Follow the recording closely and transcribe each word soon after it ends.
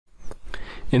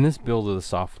In this build of the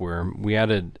software, we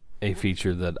added a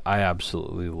feature that I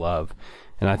absolutely love,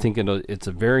 and I think it's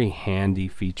a very handy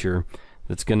feature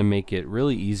that's going to make it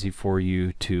really easy for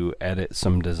you to edit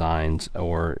some designs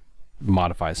or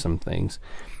modify some things.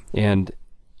 And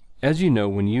as you know,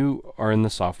 when you are in the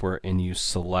software and you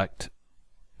select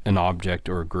an object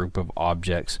or a group of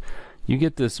objects, you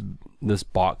get this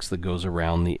box that goes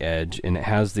around the edge, and it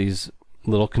has these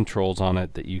little controls on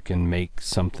it that you can make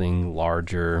something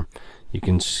larger, you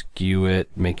can skew it,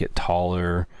 make it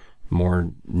taller,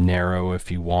 more narrow if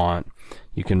you want,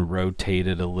 you can rotate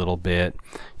it a little bit.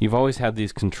 You've always had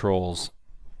these controls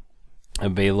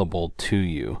available to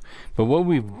you, but what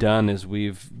we've done is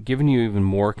we've given you even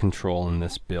more control in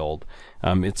this build.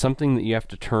 It's something that you have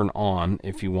to turn on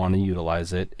if you want to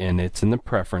utilize it, and it's in the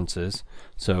preferences.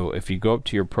 So if you go up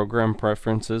to your program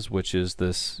preferences, which is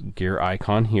this gear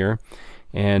icon here,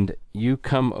 and you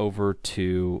come over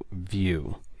to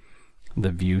view, the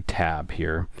view tab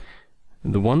here,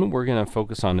 the one that we're going to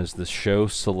focus on is the show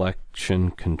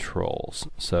selection controls.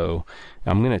 So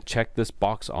I'm going to check this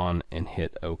box on and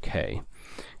hit OK.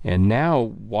 And now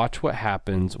watch what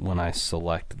happens when I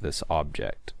select this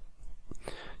object.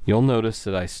 You'll notice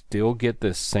that I still get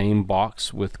this same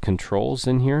box with controls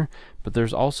in here, but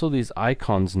there's also these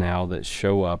icons now that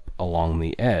show up along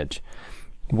the edge.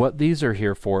 What these are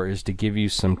here for is to give you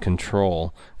some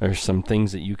control or some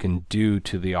things that you can do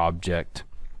to the object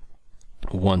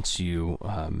once you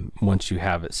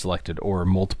have it selected, or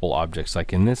multiple objects.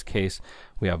 Like in this case,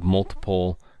 we have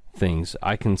multiple things.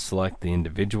 I can select the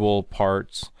individual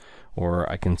parts,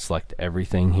 or I can select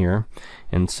everything here.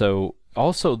 And so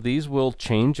also these will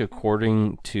change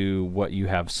according to what you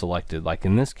have selected. Like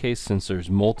in this case, since there's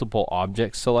multiple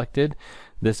objects selected,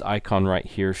 this icon right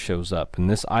here shows up, and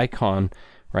this icon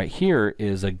right here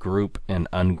is a group and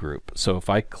ungroup. So if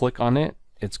I click on it,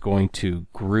 it's going to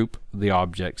group the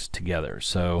objects together.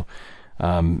 So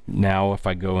now if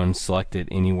I go and select it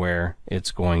anywhere,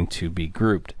 it's going to be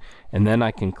grouped. And then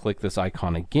I can click this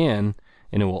icon again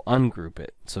and it will ungroup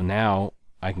it. So now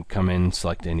I can come in and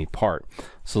select any part.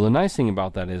 So the nice thing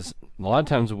about that is a lot of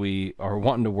times we are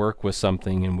wanting to work with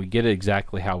something and we get it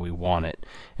exactly how we want it,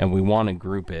 and we want to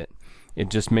group it. It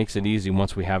just makes it easy.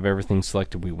 Once we have everything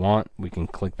selected we want, we can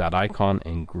click that icon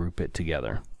and group it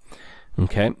together.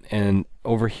 Okay, and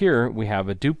over here we have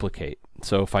a duplicate.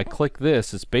 So if I click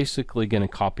this, it's basically going to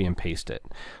copy and paste it.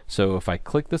 So if I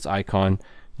click this icon,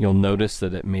 you'll notice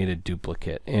that it made a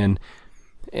duplicate, and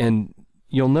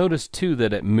you'll notice too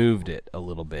that it moved it a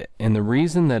little bit. And the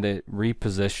reason that it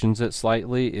repositions it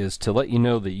slightly is to let you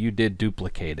know that you did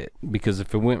duplicate it, because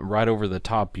if it went right over the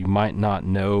top, you might not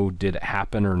know did it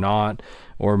happen or not,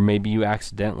 or maybe you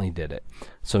accidentally did it.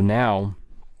 So now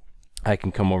I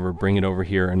can come over, bring it over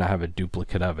here, and I have a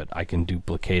duplicate of it. I can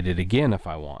duplicate it again if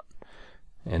I want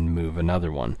and move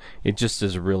another one. It just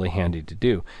is really handy to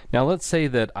do. Now let's say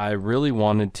that I really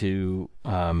wanted to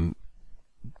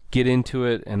get into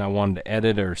it and I wanted to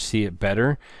edit or see it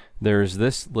better. There's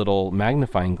this little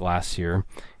magnifying glass here,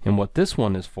 and what this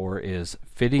one is for is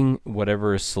fitting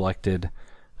whatever is selected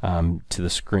to the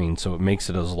screen, so it makes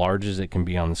it as large as it can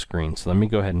be on the screen. So let me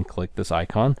go ahead and click this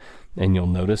icon, and you'll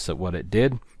notice that what it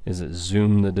did is it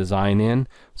zoomed the design in,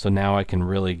 so now I can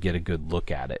really get a good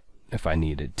look at it if I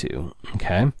needed to.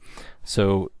 Okay,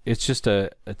 so it's just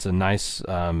it's a nice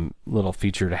little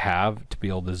feature to have, to be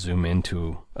able to zoom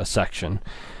into a section.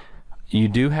 You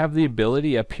do have the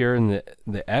ability up here in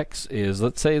the X is,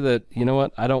 let's say that, you know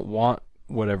what, I don't want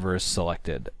whatever is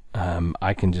selected.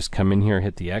 I can just come in here,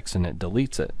 hit the X, and it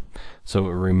deletes it. So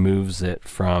it removes it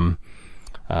from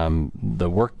the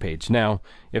work page. Now,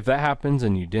 if that happens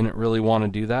and you didn't really want to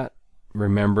do that,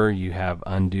 remember you have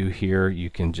undo here. You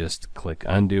can just click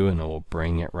undo and it will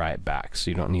bring it right back.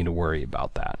 So you don't need to worry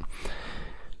about that.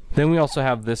 Then we also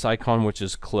have this icon, which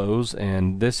is close,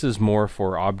 and this is more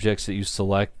for objects that you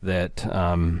select that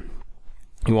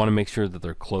you want to make sure that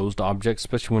they're closed objects,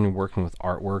 especially when you're working with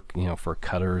artwork, you know, for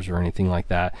cutters or anything like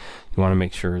that. You want to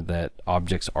make sure that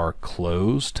objects are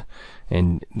closed,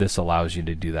 and this allows you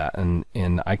to do that.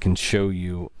 And I can show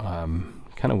you kind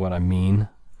of what I mean.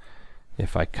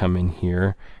 If I come in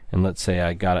here and let's say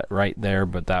I got it right there,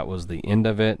 but that was the end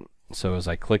of it. So as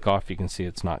I click off, you can see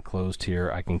it's not closed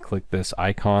here. I can click this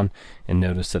icon and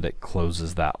notice that it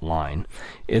closes that line.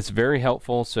 It's very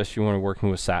helpful, especially when we're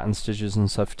working with satin stitches and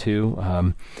stuff too.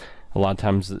 A lot of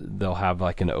times they'll have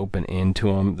like an open end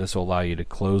to them. This will allow you to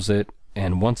close it,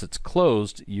 and once it's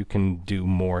closed, you can do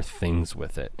more things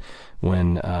with it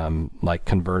when like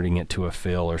converting it to a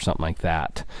fill or something like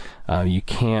that. You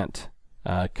can't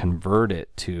convert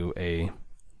it to a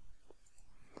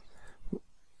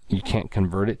you can't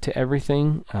convert it to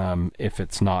everything if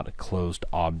it's not a closed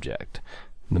object.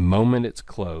 The moment it's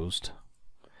closed,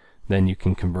 then you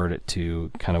can convert it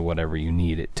to kind of whatever you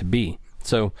need it to be.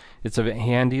 So it's a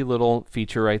handy little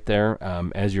feature right there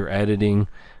as you're editing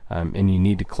and you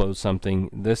need to close something.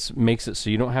 This makes it so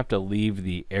you don't have to leave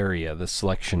the area, the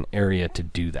selection area, to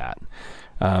do that.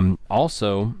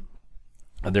 Also,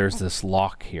 there's this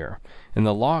lock here. And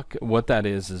the lock, what that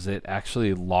is it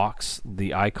actually locks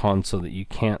the icon so that you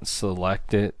can't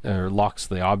select it, or locks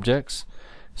the objects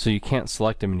so you can't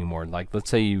select them anymore. Like, let's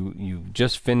say you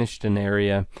just finished an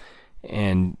area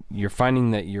and you're finding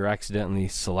that you're accidentally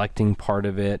selecting part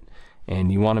of it,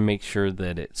 and you want to make sure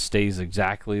that it stays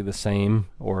exactly the same,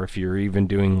 or if you're even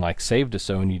doing like save to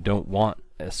so and you don't want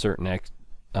a certain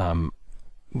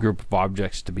group of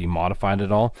objects to be modified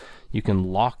at all, you can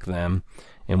lock them.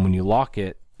 And when you lock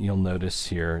it, you'll notice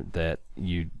here that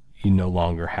you no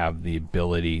longer have the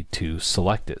ability to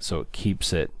select it, so it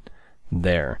keeps it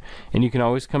there. And you can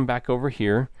always come back over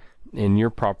here in your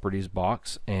properties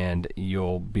box and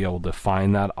you'll be able to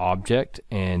find that object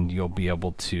and you'll be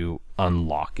able to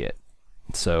unlock it.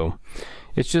 So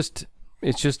it's just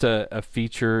a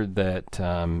feature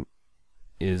that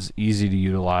is easy to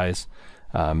utilize,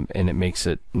 and it makes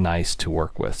it nice to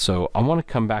work with. So I want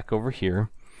to come back over here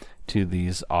to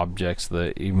these objects,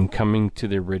 even coming to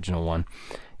the original one.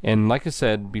 And like I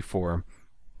said before,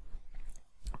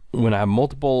 when I have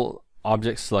multiple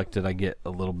objects selected, I get a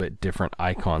little bit different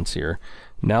icons here.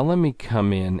 Now let me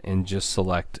come in and just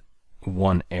select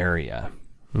one area.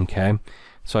 Okay,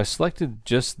 so I selected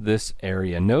just this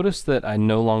area. Notice that I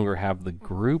no longer have the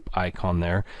group icon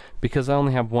there because I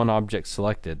only have one object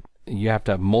selected. You have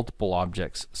to have multiple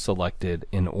objects selected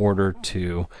in order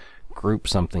to group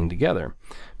something together.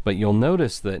 But you'll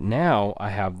notice that now I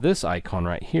have this icon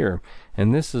right here,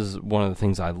 and this is one of the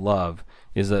things I love,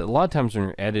 is that a lot of times when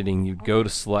you're editing, you'd go to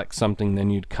select something,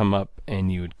 then you'd come up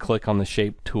and you would click on the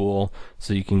shape tool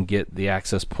so you can get the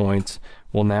access points.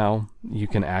 Well, now you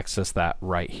can access that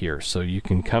right here. So you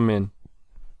can come in,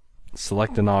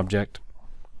 select an object,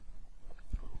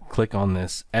 click on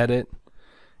this edit,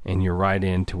 and you're right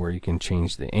into where you can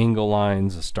change the angle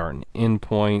lines, the start and end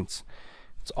points.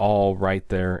 It's all right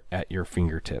there at your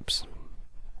fingertips.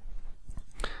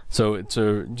 So it's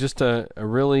just a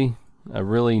really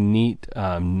neat,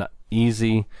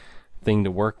 easy thing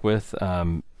to work with,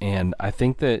 and I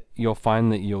think that you'll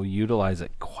find that you'll utilize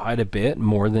it quite a bit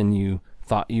more than you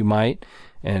thought you might,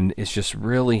 and it's just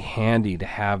really handy to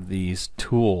have these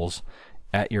tools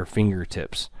at your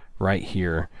fingertips right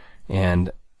here.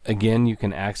 And again, you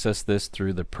can access this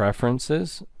through the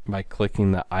preferences by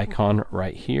clicking the icon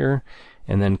right here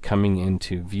and then coming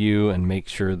into view and make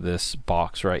sure this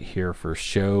box right here for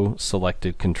show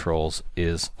selected controls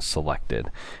is selected,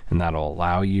 and that'll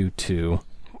allow you to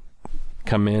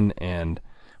come in and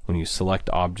when you select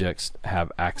objects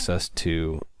have access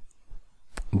to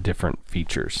different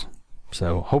features.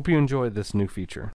 So hope you enjoy this new feature.